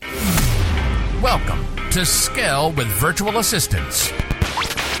Welcome to Scale with Virtual Assistants,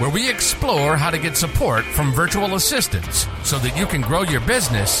 where we explore how to get support from virtual assistants so that you can grow your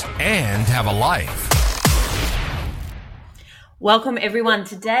business and have a life. Welcome everyone.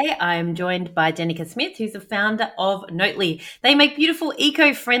 Today I'm joined by Jenica Smith, who's the founder of Notely. They make beautiful,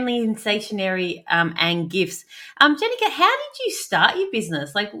 eco-friendly and stationery and gifts. Jenica, how did you start your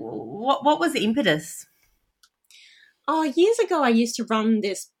business? Like, what was the impetus? Years ago I used to run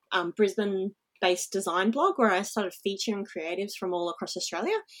this Brisbane-based design blog where I started featuring creatives from all across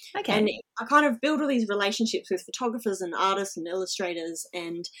Australia. Okay. And I kind of built all these relationships with photographers and artists and illustrators,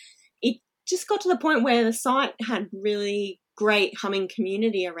 and it just got to the point where the site had really great humming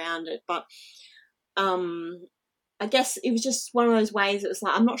community around it, but I guess it was just one of those ways. It was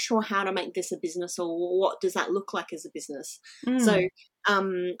like, I'm not sure how to make this a business, or what does that look like as a business. So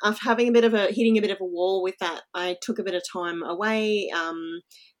after hitting a bit of a wall with that, I took a bit of time away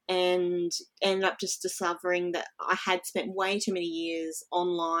and ended up just discovering that I had spent way too many years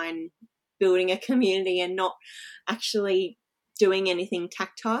online building a community and not actually doing anything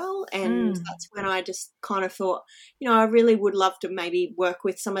tactile. And that's when I just kind of thought, I really would love to maybe work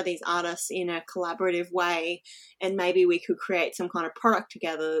with some of these artists in a collaborative way, and maybe we could create some kind of product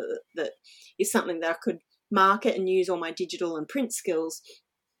together that is something that I could market and use all my digital and print skills.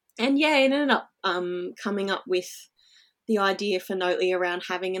 And it ended up coming up with the idea for Notely around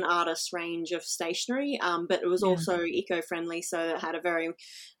having an artist range of stationery, but it was also eco-friendly, so it had a very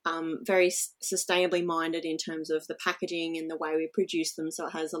sustainably minded in terms of the packaging and the way we produce them, so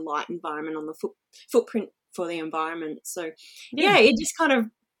it has a light environment on the footprint for the environment. So it just kind of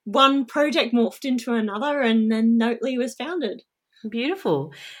one project morphed into another, and then Notely was founded.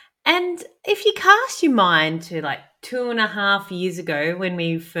 Beautiful. And if you cast your mind to like 2.5 years ago when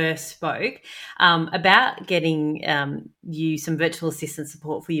we first spoke about getting you some virtual assistant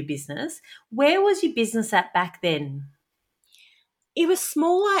support for your business, where was your business at back then? It was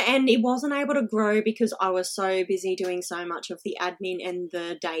smaller and it wasn't able to grow because I was so busy doing so much of the admin and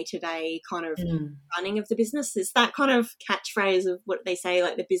the day-to-day kind of running of the business. It's that kind of catchphrase of what they say,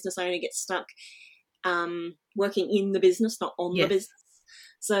 like the business owner gets stuck working in the business, not on the business.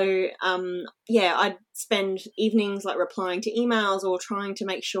 So, I'd spend evenings like replying to emails or trying to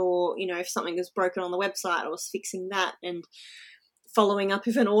make sure, if something was broken on the website, I was fixing that and following up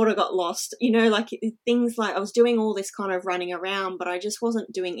if an order got lost, like things like I was doing all this kind of running around, but I just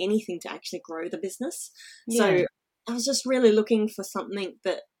wasn't doing anything to actually grow the business. So I was just really looking for something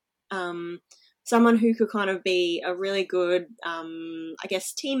that someone who could kind of be a really good,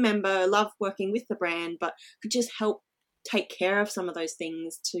 team member, love working with the brand, but could just help take care of some of those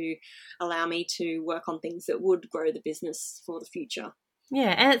things to allow me to work on things that would grow the business for the future.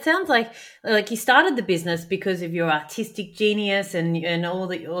 Yeah, and it sounds like you started the business because of your artistic genius and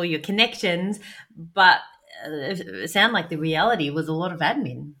all your connections, but it sounded like the reality was a lot of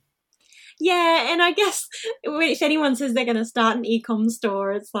admin. Yeah, and I guess if anyone says they're going to start an e-com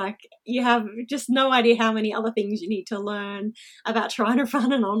store, it's like you have just no idea how many other things you need to learn about trying to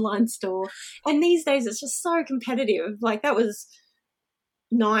run an online store. And these days it's just so competitive. Like that was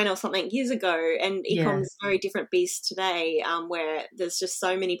 9 or something years ago, and e-com is a very different beast today, where there's just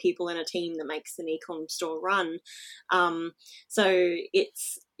so many people in a team that makes an e-com store run. So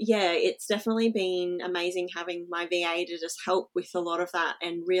it's definitely been amazing having my VA to just help with a lot of that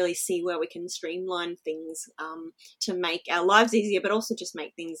and really see where we can streamline things to make our lives easier, but also just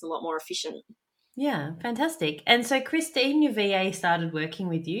make things a lot more efficient. Yeah, fantastic. And so Christine, your VA, started working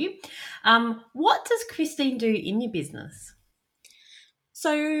with you. What does Christine do in your business?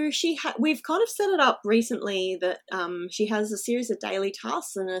 So we've kind of set it up recently that she has a series of daily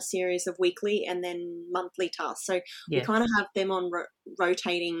tasks and a series of weekly and then monthly tasks. So we kind of have them on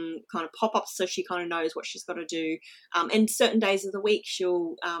rotating kind of pop-ups, so she kind of knows what she's got to do. And certain days of the week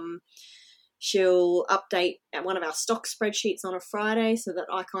she'll update one of our stock spreadsheets on a Friday so that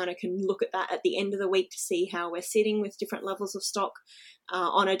I kind of can look at that at the end of the week to see how we're sitting with different levels of stock.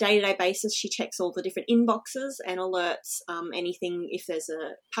 On a day-to-day basis, she checks all the different inboxes and alerts anything if there's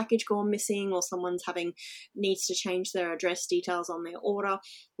a package gone missing or someone's needs to change their address details on their order.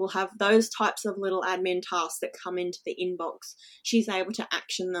 We'll have those types of little admin tasks that come into the inbox. She's able to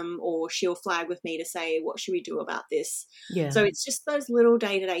action them, or she'll flag with me to say, what should we do about this? Yeah. So it's just those little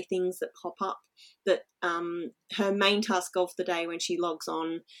day-to-day things that pop up that her main task of the day when she logs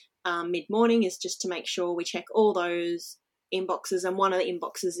on mid-morning is just to make sure we check all those inboxes, and one of the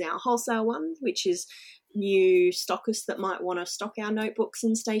inboxes is our wholesale one, which is new stockists that might want to stock our notebooks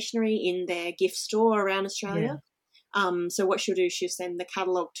and stationery in their gift store around Australia. So what she'll do is she'll send the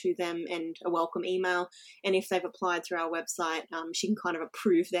catalogue to them and a welcome email. And if they've applied through our website, she can kind of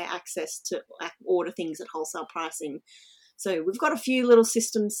approve their access to order things at wholesale pricing. So we've got a few little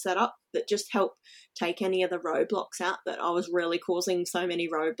systems set up that just help take any of the roadblocks out that I was really causing so many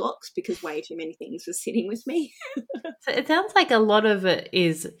roadblocks because way too many things were sitting with me. So it sounds like a lot of it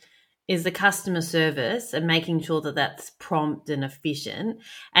is the customer service and making sure that that's prompt and efficient,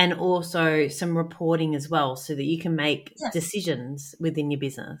 and also some reporting as well so that you can make decisions within your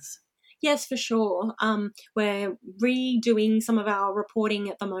business. Yes, for sure. We're redoing some of our reporting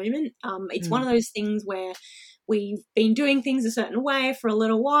at the moment. It's one of those things where we've been doing things a certain way for a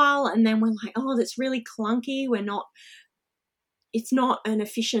little while and then we're like, oh, that's really clunky. It's not an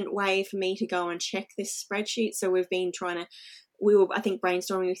efficient way for me to go and check this spreadsheet. So we've been we were, I think,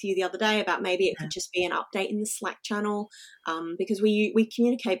 brainstorming with you the other day about maybe it could just be an update in the Slack channel, because we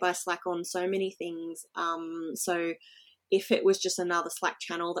communicate by Slack on so many things. So if it was just another Slack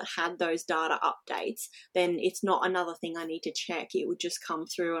channel that had those data updates, then it's not another thing I need to check. It would just come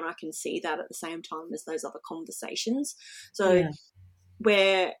through and I can see that at the same time as those other conversations. So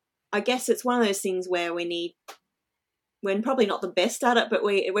I guess it's one of those things where we're probably not the best at it, but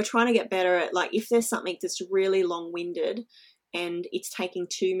we're trying to get better at, like, if there's something that's really long-winded and it's taking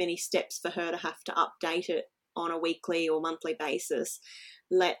too many steps for her to have to update it on a weekly or monthly basis,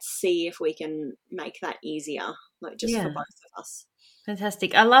 let's see if we can make that easier, like just for both of us.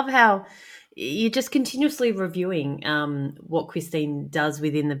 Fantastic. I love how you're just continuously reviewing what Christine does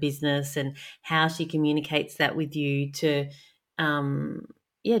within the business and how she communicates that with you to,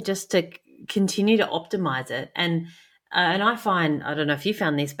 just to continue to optimize it. And I find, I don't know if you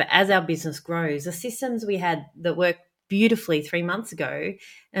found this, but as our business grows, the systems we had that worked beautifully 3 months ago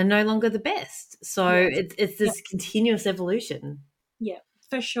are no longer the best. So it's this continuous evolution. Yeah,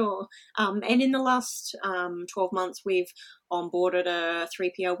 for sure. And in the last 12 months, we've onboarded a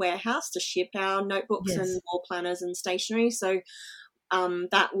 3PL warehouse to ship our notebooks and wall planners and stationery. So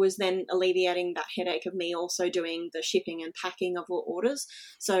that was then alleviating that headache of me also doing the shipping and packing of all orders.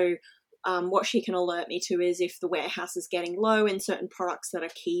 So what she can alert me to is if the warehouse is getting low in certain products that are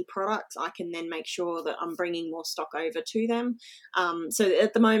key products, I can then make sure that I'm bringing more stock over to them. So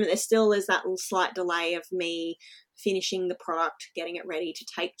at the moment, there still is that little slight delay of me finishing the product, getting it ready to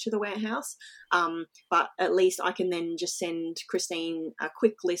take to the warehouse. But at least I can then just send Christine a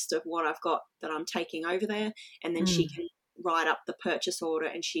quick list of what I've got that I'm taking over there, and then she can write up the purchase order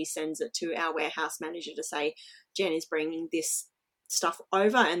and she sends it to our warehouse manager to say, Jen is bringing this stuff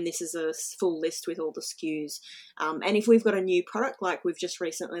over and this is a full list with all the SKUs. And if we've got a new product, like we've just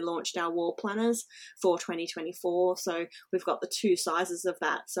recently launched our wall planners for 2024, so we've got the 2 sizes of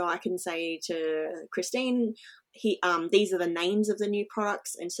that, so I can say to Christine, these are the names of the new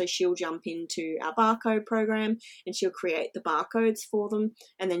products, and so she'll jump into our barcode program and she'll create the barcodes for them,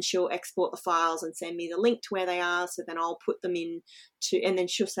 and then she'll export the files and send me the link to where they are, so then I'll put them in and then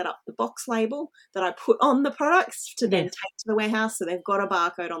she'll set up the box label that I put on the products to then take to the warehouse, so they've got a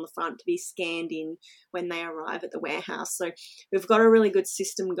barcode on the front to be scanned in when they arrive at the warehouse. So we've got a really good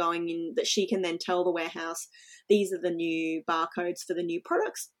system going in that she can then tell the warehouse, these are the new barcodes for the new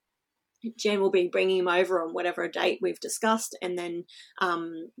products. Jen will be bringing them over on whatever date we've discussed, and then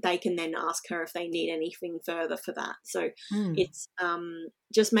they can then ask her if they need anything further for that. So it's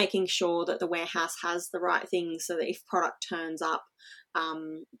just making sure that the warehouse has the right things, so that if product turns up,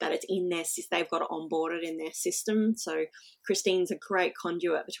 that it's in they've got it onboarded in their system. So Christine's a great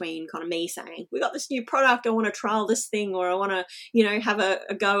conduit between kind of me saying, we got this new product, I want to trial this thing, or I want to, have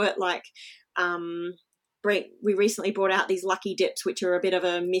a go at we recently brought out these Lucky Dips, which are a bit of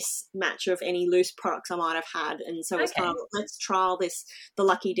a mismatch of any loose products I might have had. And so it's kind of, let's trial the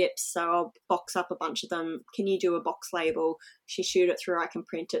Lucky Dips. So I'll box up a bunch of them. Can you do a box label? She shoot it through, I can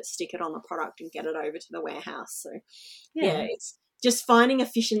print it, stick it on the product and get it over to the warehouse. So it's just finding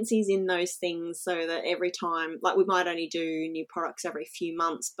efficiencies in those things, so that every time, like we might only do new products every few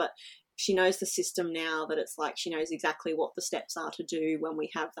months, but she knows the system now, that it's like she knows exactly what the steps are to do when we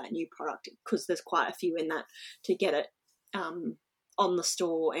have that new product, because there's quite a few in that to get it on the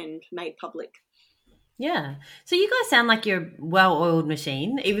store and made public. Yeah. So you guys sound like you're a well-oiled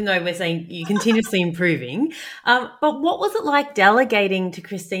machine, even though we're saying you're continuously improving. But what was it like delegating to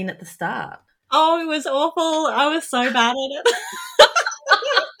Christine at the start? Oh, it was awful. I was so bad at it.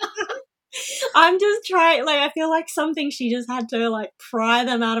 I'm just trying, I feel like something she just had to pry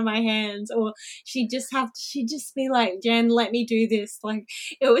them out of my hands, or she'd just be like, Jen, let me do this.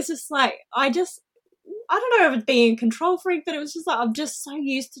 It was just I don't know if it's being a control freak, but it was just I'm just so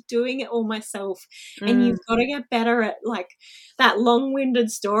used to doing it all myself. And you've got to get better at that long-winded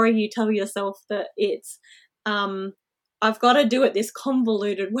story you tell yourself that it's, I've got to do it this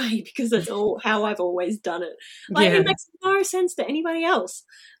convoluted way because it's all how I've always done it. Like, it makes no sense to anybody else.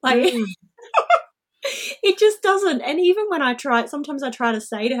 Like, it just doesn't. And even when I try, sometimes I try to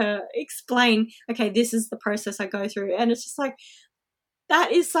say to her, explain, okay, this is the process I go through. And it's just like,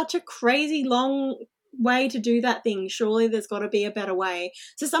 that is such a crazy long way to do that thing. Surely there's got to be a better way.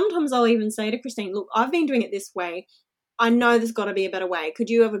 So sometimes I'll even say to Christine, look, I've been doing it this way. I know there's got to be a better way. Could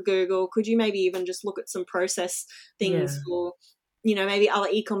you have a Google? Could you maybe even just look at some process things for, you know, maybe other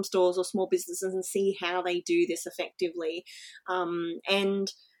e-com stores or small businesses and see how they do this effectively?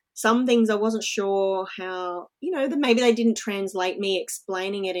 And some things I wasn't sure how, you know, maybe they didn't translate, me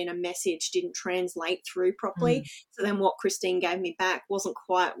explaining it in a message didn't translate through properly. So then what Christine gave me back wasn't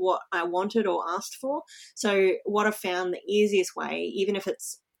quite what I wanted or asked for. So what I found the easiest way, even if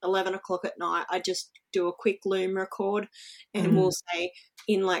it's 11 o'clock at night, I just do a quick Loom record and we'll say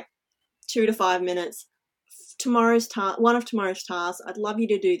in like 2 to 5 minutes, one of tomorrow's tasks, I'd love you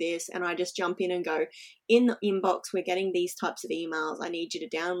to do this, and I just jump in and go, in the inbox we're getting these types of emails, I need you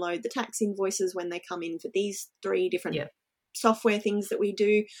to download the tax invoices when they come in for these 3 different software things that we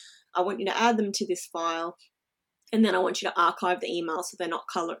do. I want you to add them to this file, and then I want you to archive the emails so they're not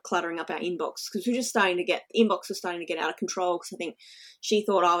cluttering up our inbox, because we're just starting to get, inbox was starting to get out of control because I think she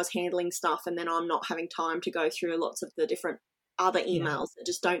thought I was handling stuff and then I'm not having time to go through lots of the different other emails that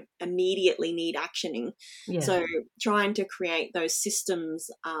just don't immediately need actioning. So trying to create those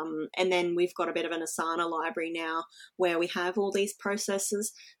systems, and then we've got a bit of an Asana library now where we have all these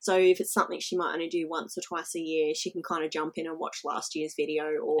processes. So if it's something she might only do once or twice a year, she can kind of jump in and watch last year's video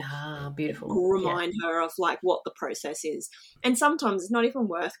or remind her of like what the process is. And sometimes it's not even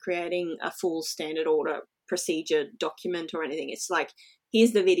worth creating a full standard order procedure document or anything. It's like,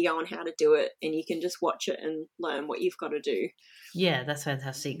 here's the video on how to do it, and you can just watch it and learn what you've got to do. Yeah, that's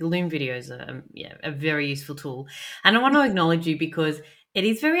fantastic. Loom videos are a very useful tool. And I want to acknowledge you because it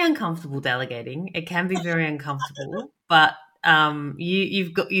is very uncomfortable delegating. It can be very uncomfortable, but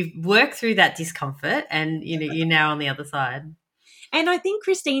you've worked through that discomfort, and you're now on the other side. And I think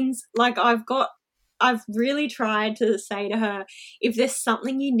Christine's like, I've really tried to say to her, if there's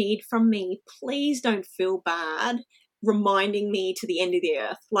something you need from me, please don't feel bad reminding me to the end of the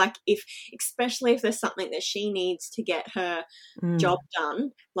earth. Like, especially if there's something that she needs to get her job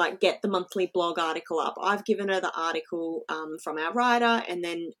done, like get the monthly blog article up. I've given her the article from our writer, and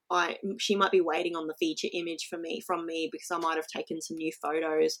then she might be waiting on the feature image from me because I might have taken some new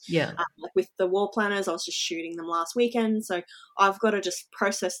photos. Like with the wall planners, I was just shooting them last weekend, so I've got to just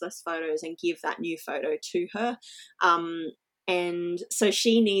process those photos and give that new photo to her. And so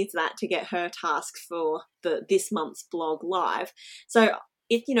she needs that to get her task for this month's blog live. So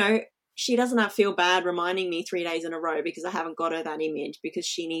she doesn't have to feel bad reminding me 3 days in a row because I haven't got her that image, because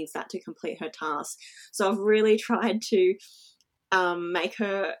she needs that to complete her task. So I've really tried to make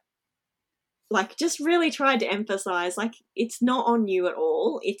her, like, just really tried to emphasize, like, it's not on you at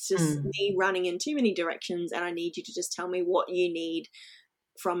all. It's just me running in too many directions, and I need you to just tell me what you need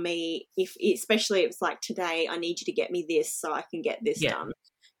from me, especially if it's like, today I need you to get me this so I can get this done.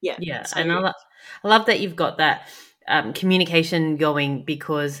 So, and I love that you've got that communication going,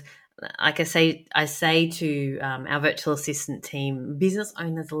 because like I say to our virtual assistant team, business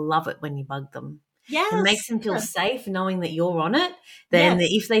owners love it when you bug them. Yes. It makes them feel safe knowing that you're on it. Then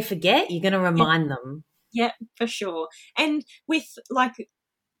if they forget, you're going to remind them. Yeah, for sure. And with, like,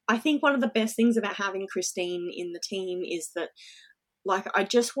 I think one of the best things about having Christine in the team is that, like, I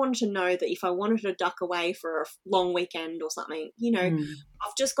just wanted to know that if I wanted to duck away for a long weekend or something,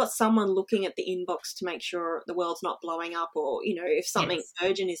 I've just got someone looking at the inbox to make sure the world's not blowing up, or, if something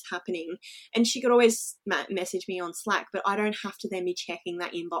urgent is happening. And she could always message me on Slack, but I don't have to then be checking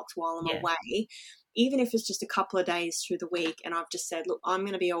that inbox while I'm away, even if it's just a couple of days through the week. And I've just said, look, I'm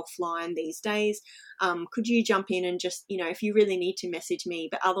going to be offline these days. Could you jump in and just, if you really need to, message me,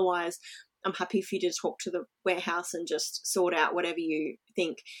 but otherwise I'm happy for you to talk to the warehouse and just sort out whatever you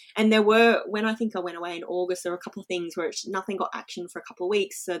think. And there were, when I think I went away in August, there were a couple of things where nothing got action for a couple of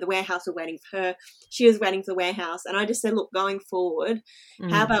weeks. So the warehouse were waiting for her. She was waiting for the warehouse. And I just said, look, going forward,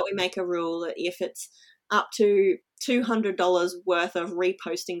 how about we make a rule that if it's up to $200 worth of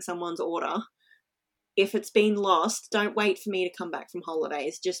reposting someone's order, if it's been lost, don't wait for me to come back from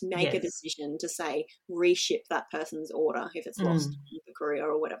holidays. Just make a decision to say reship that person's order if it's lost in the courier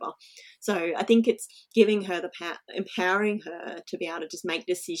or whatever. So I think it's giving her empowering her to be able to just make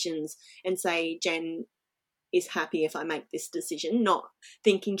decisions and say, Jen is happy if I make this decision, not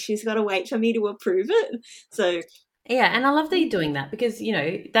thinking she's got to wait for me to approve it. So Yeah, and I love that you're doing that because,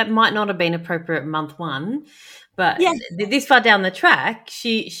 that might not have been appropriate month one, but Yeah. this far down the track,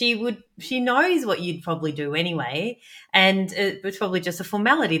 she knows what you'd probably do anyway, and it was probably just a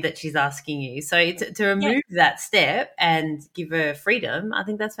formality that she's asking you. So to remove that step and give her freedom, I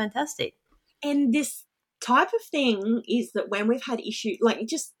think that's fantastic. And this type of thing is that when we've had issues, like it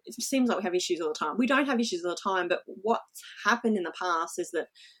seems like we have issues all the time. We don't have issues all the time, but what's happened in the past is that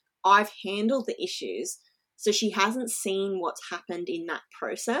I've handled the issues, so she hasn't seen what's happened in that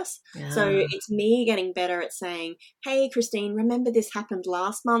process. Yeah. So it's me getting better at saying, hey, Christine, remember this happened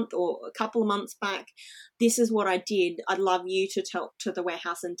last month or a couple of months back? This is what I did. I'd love you to tell to the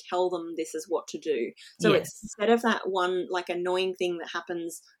warehouse and tell them this is what to do. So it's instead of that one like annoying thing that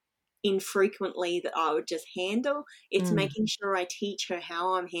happens infrequently that I would just handle, it's making sure I teach her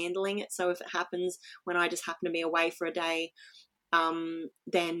how I'm handling it. So if it happens when I just happen to be away for a day,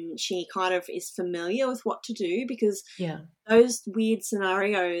 then she kind of is familiar with what to do, because those weird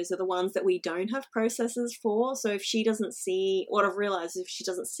scenarios are the ones that we don't have processes for. So if she doesn't see, what I've realized, if she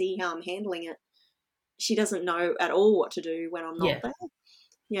doesn't see how I'm handling it, she doesn't know at all what to do when I'm not there.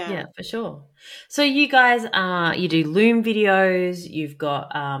 Yeah, for sure. So you guys, you do Loom videos. You've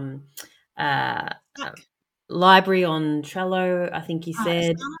got library on Trello, I think you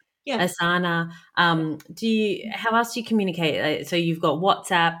said. Asana. How else do you communicate? So you've got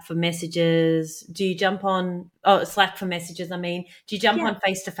WhatsApp for messages. Do you jump on Slack for messages? I mean, do you jump on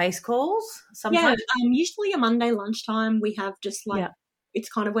face-to-face calls sometimes? Yeah, usually a Monday lunchtime we have just like it's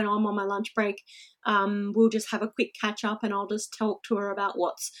kind of when I'm on my lunch break. We'll just have a quick catch up and I'll just talk to her about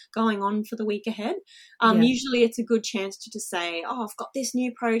what's going on for the week ahead. Usually it's a good chance to just say, oh, I've got this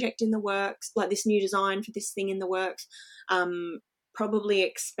new project in the works, like this new design for this thing in the works. Probably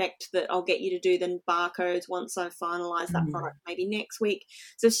expect that I'll get you to do the barcodes once I've finalised that product maybe next week.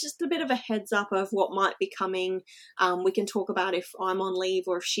 So it's just a bit of a heads up of what might be coming. We can talk about if I'm on leave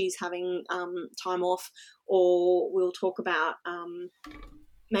or if she's having time off, or we'll talk about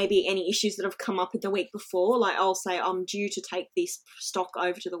maybe any issues that have come up in the week before. Like I'll say I'm due to take this stock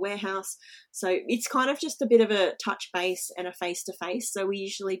over to the warehouse. So it's kind of just a bit of a touch base and a face-to-face. So we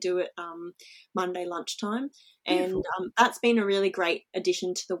usually do it Monday lunchtime. And that's been a really great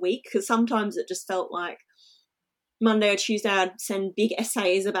addition to the week, because sometimes it just felt like Monday or Tuesday I'd send big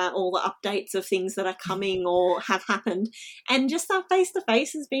essays about all the updates of things that are coming or have happened. And just that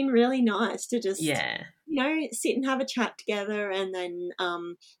face-to-face has been really nice to just, sit and have a chat together, and then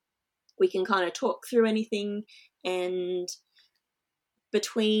we can kind of talk through anything. And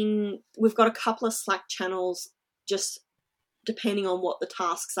we've got a couple of Slack channels just depending on what the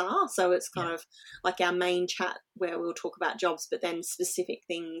tasks are. So it's kind of like our main chat where we'll talk about jobs, but then specific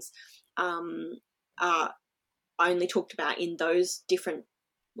things are only talked about in those different,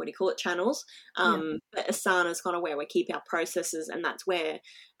 channels. But Asana is kind of where we keep our processes, and that's where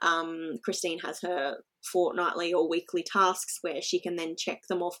Christine has her fortnightly or weekly tasks where she can then check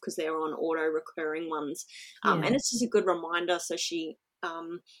them off because they're on auto recurring ones. And it's just a good reminder, so she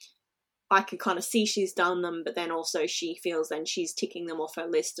I can kind of see she's done them, but then also she feels then she's ticking them off her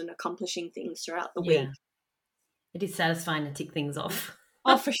list and accomplishing things throughout the week. It is satisfying to tick things off.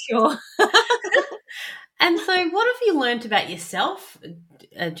 Oh, for sure. And so what have you learned about yourself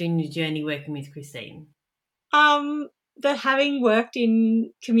during your journey working with Christine? That having worked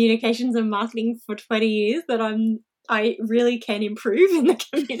in communications and marketing for 20 years, that I really can improve in the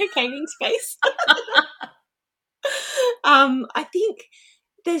communicating space. I think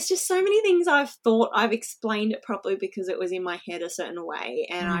there's just so many things I've thought I've explained it properly because it was in my head a certain way,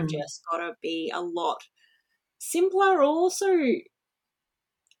 and I've just got to be a lot simpler. Also,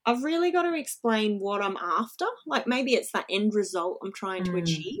 I've really got to explain what I'm after. Like maybe it's that end result I'm trying to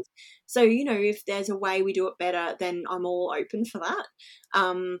achieve. So, if there's a way we do it better, then I'm all open for that.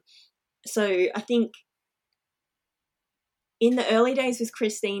 So I think in the early days with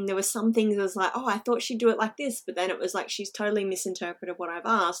Christine, there were some things that was like, oh, I thought she'd do it like this, but then it was like she's totally misinterpreted what I've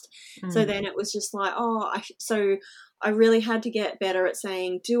asked. So then it was just like, so I really had to get better at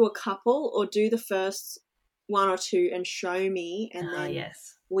saying, do a couple or do the first one or two and show me, and then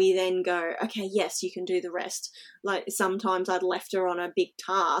we then go, okay, yes, you can do the rest. Like sometimes I'd left her on a big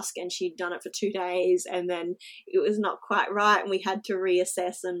task and she'd done it for 2 days and then it was not quite right and we had to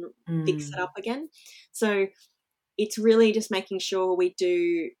reassess and fix it up again. So it's really just making sure we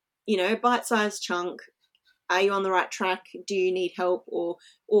do, bite-sized chunk. Are you on the right track? Do you need help? Or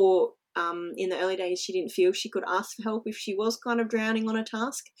in the early days, she didn't feel she could ask for help if she was kind of drowning on a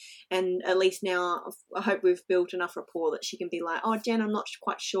task. And at least now I hope we've built enough rapport that she can be like, oh, Jen, I'm not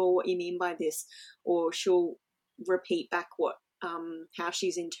quite sure what you mean by this. Or she'll repeat back what how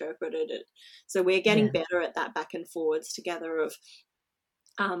she's interpreted it. So we're getting better at that back and forwards together of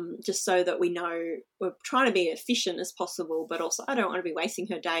just so that we know we're trying to be efficient as possible, but also I don't want to be wasting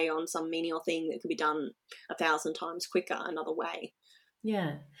her day on some menial thing that could be done 1,000 times quicker another way.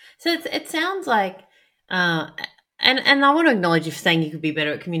 Yeah. So it sounds like, and I want to acknowledge you for saying you could be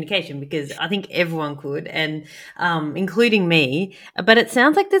better at communication, because I think everyone could, and including me. But it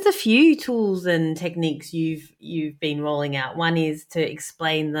sounds like there's a few tools and techniques you've been rolling out. One is to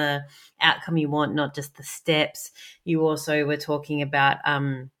explain the outcome you want, not just the steps. You also were talking about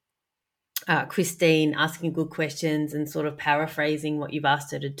Christine asking good questions and sort of paraphrasing what you've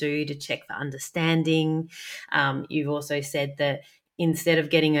asked her to do to check for understanding. You've also said that instead of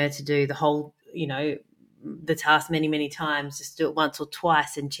getting her to do the whole, the task many, many times, just do it once or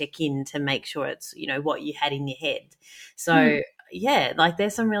twice and check in to make sure it's, what you had in your head. So,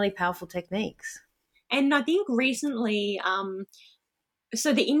 there's some really powerful techniques. And I think recently,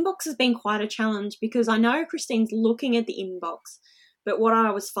 so the inbox has been quite a challenge, because I know Christine's looking at the inbox, but what I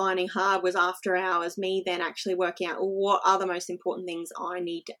was finding hard was after hours, me then actually working out what are the most important things I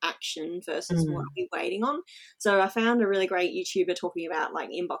need to action versus what are we waiting on. So I found a really great YouTuber talking about like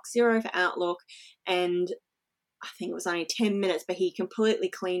Inbox Zero for Outlook, and I think it was only 10 minutes, but he completely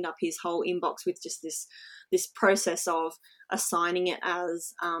cleaned up his whole inbox with just this process of assigning it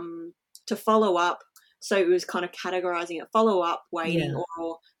as to follow up. So it was kind of categorizing it, follow up, waiting,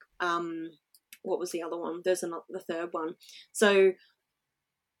 or what was the other one? There's the third one. So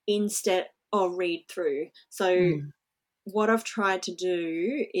instead of read through. So what I've tried to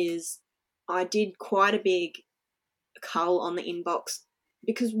do is I did quite a big cull on the inbox,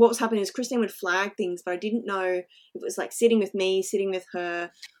 because what was happening is Christine would flag things, but I didn't know if it was like sitting with me, sitting with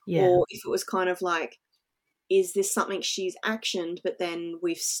her, or if it was kind of like, is this something she's actioned, but then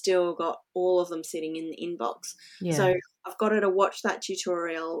we've still got all of them sitting in the inbox. So I've got her to watch that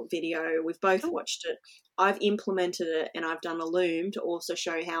tutorial video. We've both watched it. I've implemented it, and I've done a Loom to also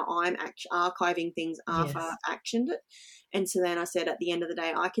show how I'm archiving things after I've actioned it. And so then I said at the end of the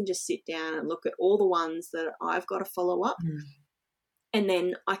day, I can just sit down and look at all the ones that I've got to follow up. And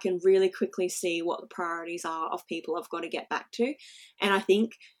then I can really quickly see what the priorities are of people I've got to get back to. And I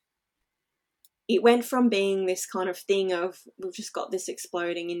think it went from being this kind of thing of we've just got this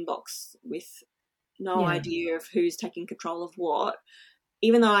exploding inbox with no idea of who's taking control of what,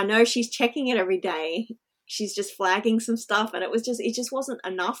 even though I know she's checking it every day, she's just flagging some stuff, and it just wasn't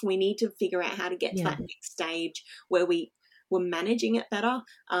enough. We need to figure out how to get to that next stage where we were managing it better.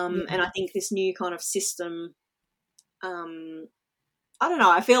 And I think this new kind of system, I don't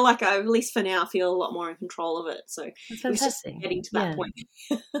know, I feel like I, at least for now, feel a lot more in control of it. So it's just getting to that point.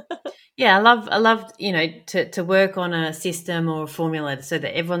 I love to work on a system or a formula so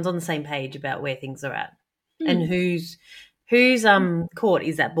that everyone's on the same page about where things are at and whose court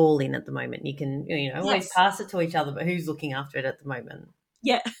is that ball in at the moment. You can always pass it to each other, but who's looking after it at the moment?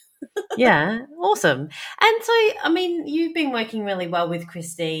 Yeah, awesome. And so, I mean, you've been working really well with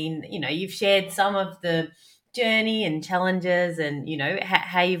Christine. You've shared some of the journey and challenges and,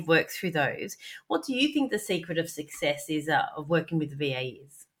 how you've worked through those. What do you think the secret of success is of working with the VA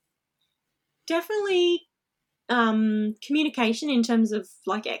is? Definitely communication in terms of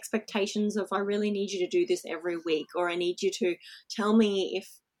like expectations of I really need you to do this every week, or I need you to tell me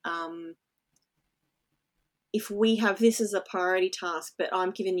if we have this as a priority task, but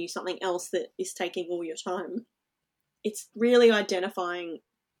I'm giving you something else that is taking all your time. It's really identifying,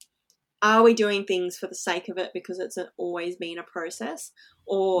 are we doing things for the sake of it because it's always been a process,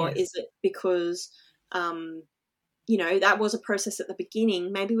 or is it because, that was a process at the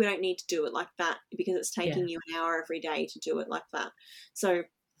beginning. Maybe we don't need to do it like that because it's taking you an hour every day to do it like that. So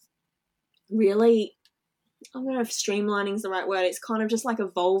really, I don't know if streamlining is the right word. It's kind of just like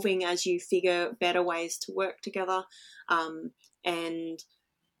evolving as you figure better ways to work together, and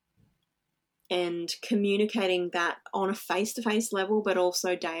communicating that on a face-to-face level, but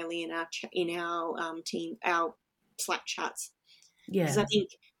also daily in our team, our Slack chats. Because I think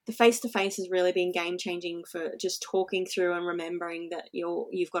the face-to-face has really been game-changing for just talking through and remembering that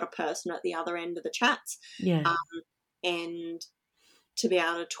you've got a person at the other end of the chats, and to be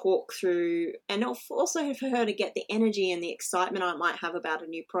able to talk through, and also for her to get the energy and the excitement I might have about a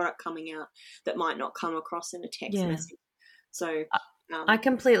new product coming out that might not come across in a text message. So I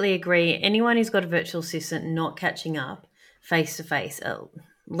completely agree. Anyone who's got a virtual assistant not catching up face-to-face, at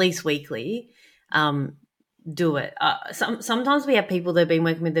least weekly, do it. Sometimes we have people that have been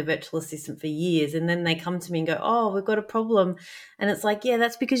working with their virtual assistant for years, and then they come to me and go, oh, we've got a problem. And it's like, yeah,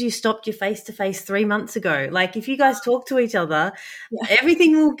 that's because you stopped your face-to-face 3 months ago. Like, if you guys talk to each other,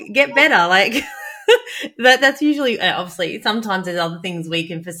 everything will get better. Like, That's usually, obviously, sometimes there's other things we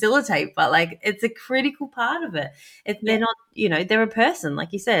can facilitate, but like it's a critical part of it. If they're not, they're a person,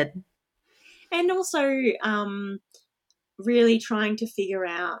 like you said. And also really trying to figure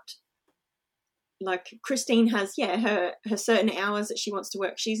out, like Christine has, her certain hours that she wants to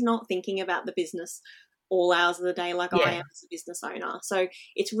work. She's not thinking about the business all hours of the day like I am as a business owner. So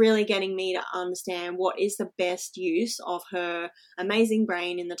it's really getting me to understand what is the best use of her amazing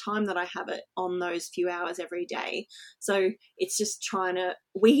brain in the time that I have it on those few hours every day. So it's just trying to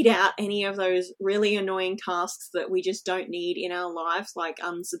weed out any of those really annoying tasks that we just don't need in our lives, like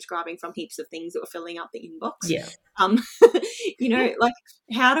unsubscribing from heaps of things that were filling up the inbox. Yeah. Like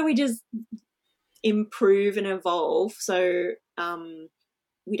how do we just improve and evolve so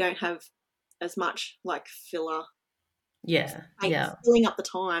we don't have as much like filler. Filling up the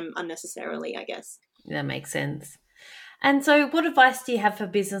time unnecessarily, I guess. That makes sense. And so what advice do you have for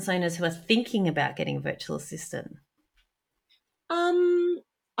business owners who are thinking about getting a virtual assistant?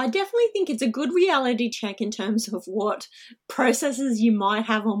 I definitely think it's a good reality check in terms of what processes you might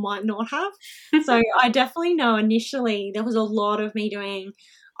have or might not have. So I definitely know initially there was a lot of me doing,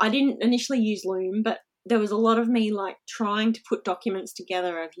 I didn't initially use Loom, but there was a lot of me like trying to put documents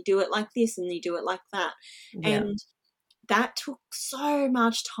together of you do it like this and you do it like that. Yeah. And that took so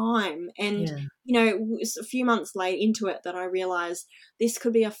much time. And, it was a few months late into it that I realized this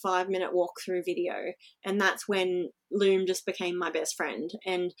could be a 5-minute walkthrough video. And that's when Loom just became my best friend.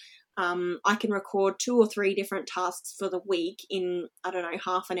 And I can record 2 or 3 different tasks for the week in,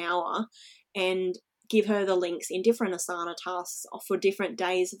 half an hour, and give her the links in different Asana tasks for different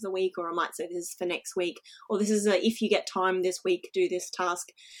days of the week, or I might say this is for next week, or this is if you get time this week, do this task.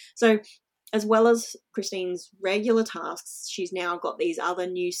 So as well as Christine's regular tasks, she's now got these other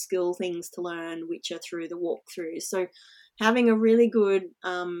new skill things to learn, which are through the walkthroughs. So having a really good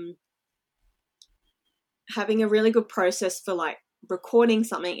process for like recording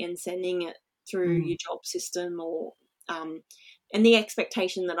something and sending it through your job system, or and the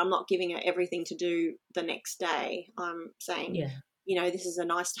expectation that I'm not giving her everything to do the next day. I'm saying, this is a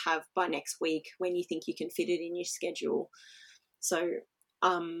nice to have by next week when you think you can fit it in your schedule. So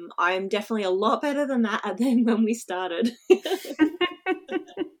I am definitely a lot better than that than when we started.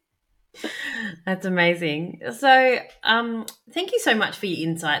 That's amazing. So thank you so much for your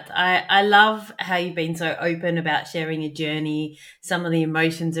insights. I love how you've been so open about sharing your journey, some of the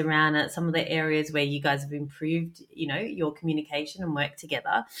emotions around it, some of the areas where you guys have improved, your communication and work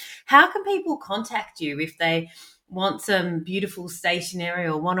together. How can people contact you if they want some beautiful stationery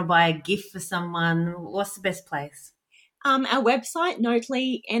or want to buy a gift for someone? What's the best place? Our website,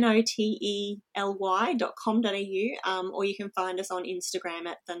 Notely, notely.com.au, or you can find us on Instagram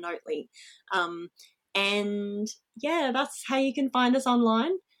at the Notely. And that's how you can find us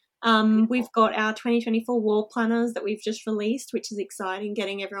online. We've got our 2024 wall planners that we've just released, which is exciting,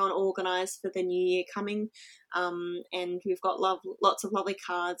 getting everyone organised for the new year coming. And we've got lots of lovely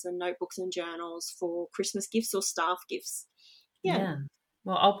cards and notebooks and journals for Christmas gifts or staff gifts. Yeah.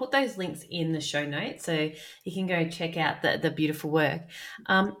 Well, I'll put those links in the show notes so you can go check out the beautiful work.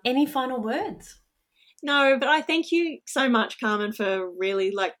 Any final words? No, but I thank you so much, Carmen, for really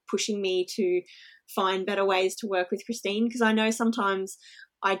like pushing me to find better ways to work with Christine, because I know sometimes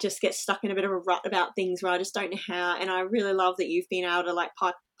I just get stuck in a bit of a rut about things where I just don't know how. And I really love that you've been able to like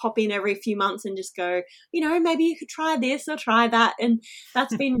pop in every few months and just go, maybe you could try this or try that. And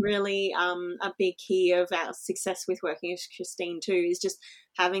that's been really a big key of our success with working with Christine too, is just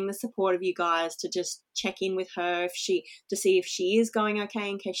having the support of you guys to just check in with her to see if she is going okay,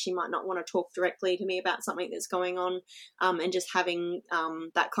 in case she might not want to talk directly to me about something that's going on, and just having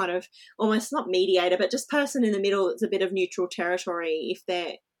that kind of almost not mediator, but just person in the middle that's a bit of neutral territory if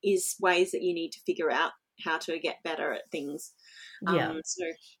there is ways that you need to figure out how to get better at things. So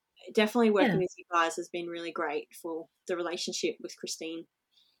definitely working with you guys has been really great for the relationship with Christine.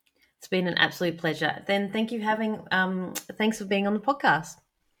 It's been an absolute pleasure. Then thanks for being on the podcast.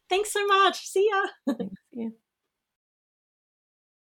 Thanks so much. See ya. Yeah.